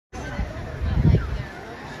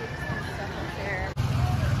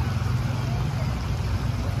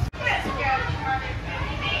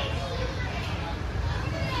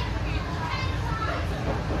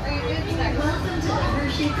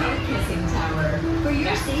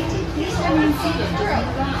Everyone seated during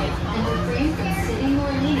the ride and refrain from sitting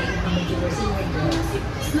or leaning on the doors and windows.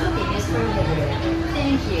 Smoking is prohibited.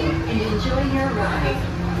 Thank you and enjoy your ride.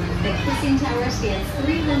 The Kissing Tower stands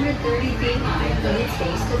 330 feet high from its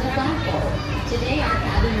base to the flagpole. Today our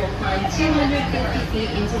cabin will climb 250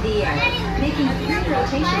 feet into the air, making 3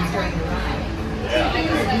 rotations during the ride. Take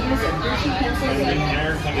in the views of Hershey,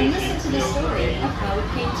 Pennsylvania, and listen to the story of how it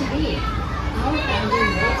came to be. Our founder,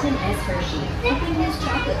 Milton S. Hershey, opened his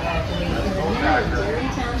chocolate factory in the middle of Derry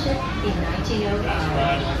Township in 1905.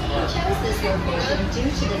 He chose this location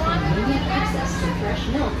due to the convenient access to fresh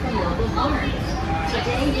milk from local farms.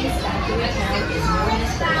 Today, his factory town is known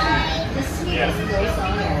as Hershey, the sweetest place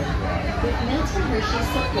on earth. With Milton Hershey's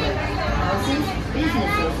support, houses,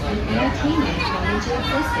 businesses, and entertainment come into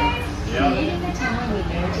existence, creating the town we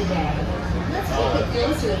know today. Let's take a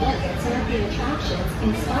closer look at some of the attractions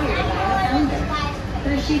inspired by our founder.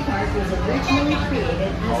 Hersheypark was originally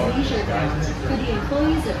created as leisure grounds for the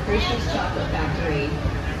employees of Hershey's Chocolate Factory.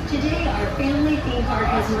 Today, our family theme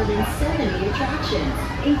park has more than 70 attractions,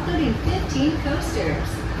 including 15 coasters.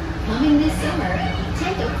 Coming this summer,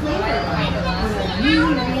 take a flavor ride on our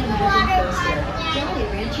newly reimagined coaster, Jolly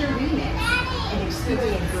Rancher Remix, and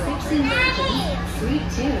experience 6 inversions, sweet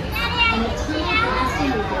tunes, and a ton of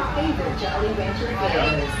blasting with your favorite Jolly Rancher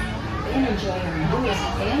flavors. Then enjoy our newest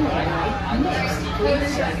family ride, Mixed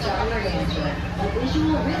Flavors of Jolly Rancher, a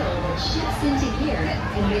visual riddle that shifts into gear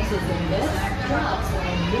and mixes in lifts, drops,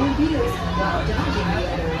 and new views while dodging the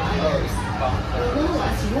other riders. Below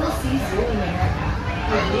us, you'll see Zoo America,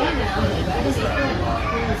 a year-round and resident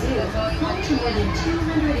zoo home to more than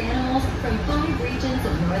 200 animals from 5 regions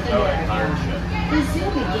of North America. The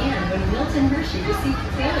zoo began when Milton Hershey received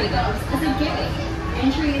prairie dogs as a gift.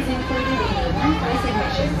 Entry is included in your one-price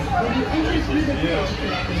admission when you enter through the bridge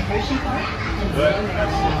connecting Hersheypark and Zoo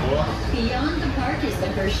America. Beyond the park is the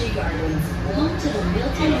Hershey Gardens, home to the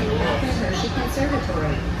Milton and Catherine Hershey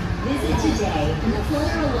Conservatory. Visit today and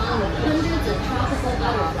flutter along with hundreds of tropical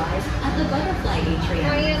butterflies at the Butterfly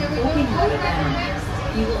Atrium, open year-round.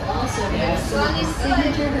 You will also notice some of the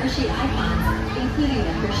signature Hershey icons, including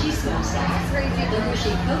the Hershey smokestacks, the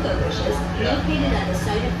Hershey cocoa bushes located at the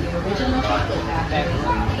site of the original chocolate factory,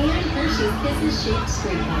 and Hershey's Kisses-shaped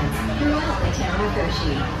street lamps throughout the town of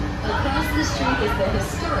Hershey. Across the street is the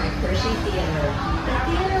historic Hershey Theater. The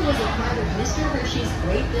theater was a part of Mr. Hershey's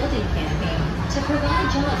Great Building campaign to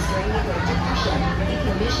provide jobs during the Great Depression. He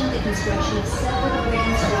commissioned the construction of several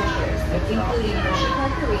grand structures, including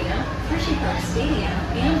Hersheypark Arena, Hersheypark Stadium,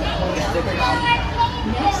 and the Hotel Hershey.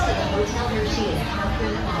 Next to the Hotel Hershey is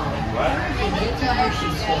Catherine Hall, the Milton Hershey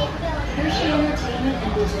School. Hershey Entertainment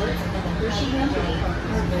and Resorts and the Hershey Company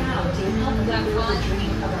are proud to help fulfill the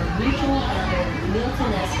dream of our mutual founder,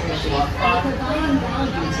 Milton S. Hershey, by providing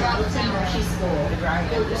value to Milton Hershey School, the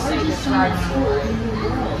largest private school in the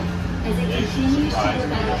world, as it continues to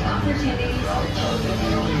provide opportunities for children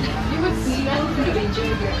in need. We hope you've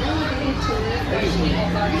enjoyed your elevated tour of Hershey.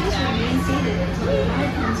 Please remain seated until the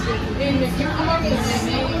ride comes to a conclusion. Follow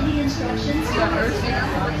the instructions for Hershey.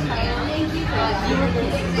 Thank you for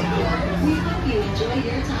listening. We hope you enjoy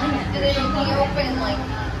your time at Hershey. It'll be open like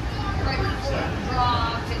right before the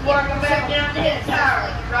draw. Welcome back down to his tower.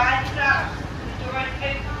 Ride stop. Enjoy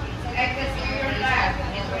exit here left.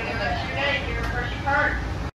 Enjoy the rest of your day here at Hersheypark.